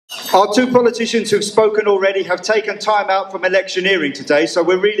Our two politicians who've spoken already have taken time out from electioneering today, so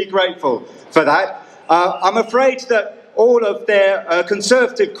we're really grateful for that. I'm afraid that all of their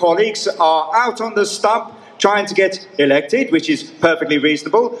Conservative colleagues are out on the stump trying to get elected, which is perfectly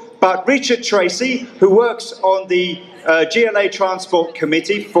reasonable. But Richard Tracey, who works on the GLA Transport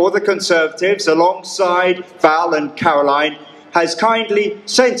Committee for the Conservatives, alongside Val and Caroline, has kindly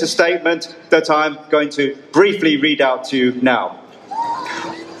sent a statement that I'm going to briefly read out to you now.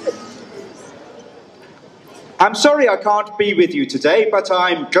 I'm sorry I can't be with you today, but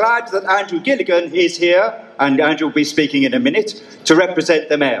I'm glad that Andrew Gilligan is here, and Andrew will be speaking in a minute, to represent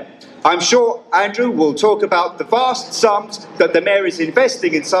the Mayor. I'm sure Andrew will talk about the vast sums that the Mayor is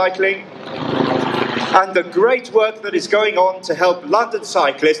investing in cycling and the great work that is going on to help London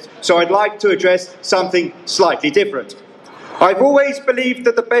cyclists, so I'd like to address something slightly different. I've always believed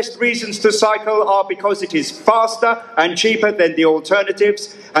that the best reasons to cycle are because it is faster and cheaper than the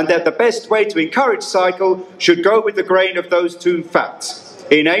alternatives, and that the best way to encourage cycle should go with the grain of those two facts.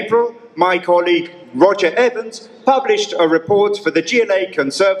 In April, my colleague Roger Evans published a report for the GLA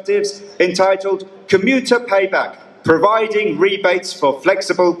Conservatives entitled Commuter Payback, Providing Rebates for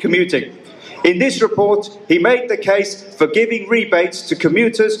Flexible Commuting. In this report, he made the case for giving rebates to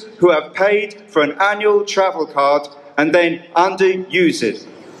commuters who have paid for an annual travel card and then underuse it.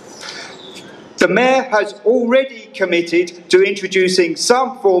 The Mayor has already committed to introducing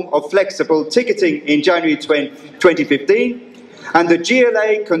some form of flexible ticketing in January 2015, and the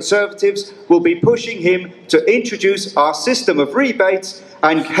GLA Conservatives will be pushing him to introduce our system of rebates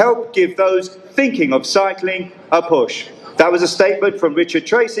and help give those thinking of cycling a push. That was a statement from Richard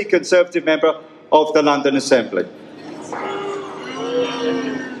Tracey, Conservative member of the London Assembly.